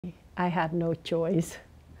I had no choice.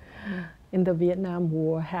 In the Vietnam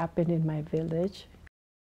War happened in my village.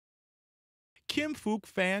 Kim Phuc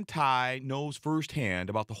Phan Thi knows firsthand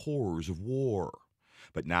about the horrors of war.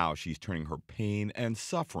 But now she's turning her pain and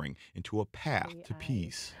suffering into a path to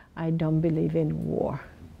peace. I don't believe in war.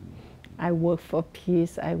 I work for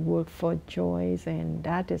peace, I work for joys, and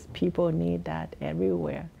that is, people need that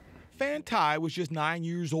everywhere. Phan Thi was just 9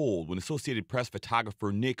 years old when Associated Press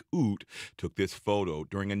photographer Nick Oot took this photo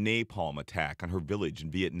during a napalm attack on her village in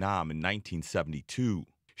Vietnam in 1972.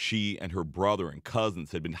 She and her brother and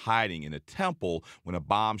cousins had been hiding in a temple when a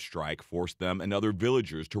bomb strike forced them and other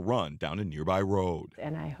villagers to run down a nearby road.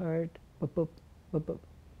 And I heard boop, boop, boop, boop.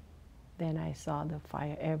 Then I saw the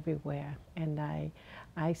fire everywhere, and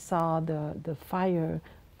I saw the fire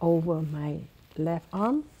over my left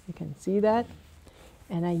arm. You can see that.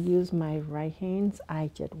 And I used my right hands,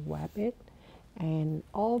 I just wrap it, and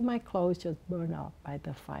all my clothes just burned up by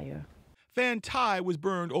the fire. Phan Thi was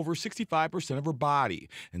burned over 65% of her body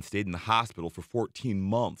and stayed in the hospital for 14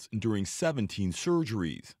 months, enduring 17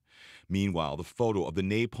 surgeries. Meanwhile, the photo of the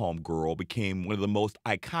Napalm Girl became one of the most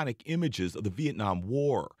iconic images of the Vietnam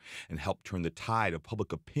War and helped turn the tide of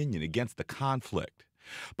public opinion against the conflict.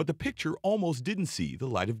 But the picture almost didn't see the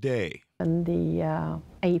light of day. And the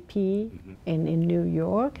AP in New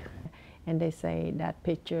York, and they say that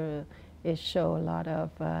picture, it show a lot of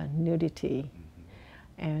nudity.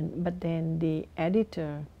 But then the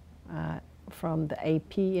editor from the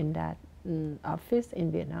AP in that office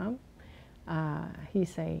in Vietnam, he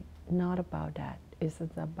say, not about that. It's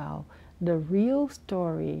about the real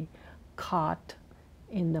story caught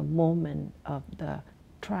in the moment of the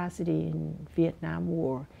tragedy in Vietnam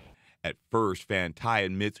War. At first, Phan Thi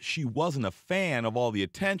admits she wasn't a fan of all the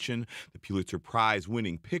attention the Pulitzer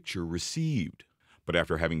Prize-winning picture received. But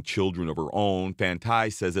after having children of her own, Phan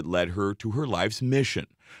Thi says it led her to her life's mission,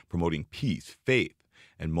 promoting peace, faith,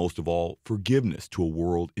 and most of all, forgiveness to a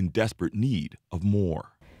world in desperate need of more.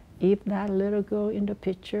 If that little girl in the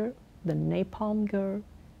picture, the Napalm Girl,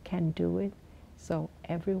 can do it, so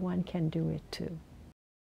everyone can do it too.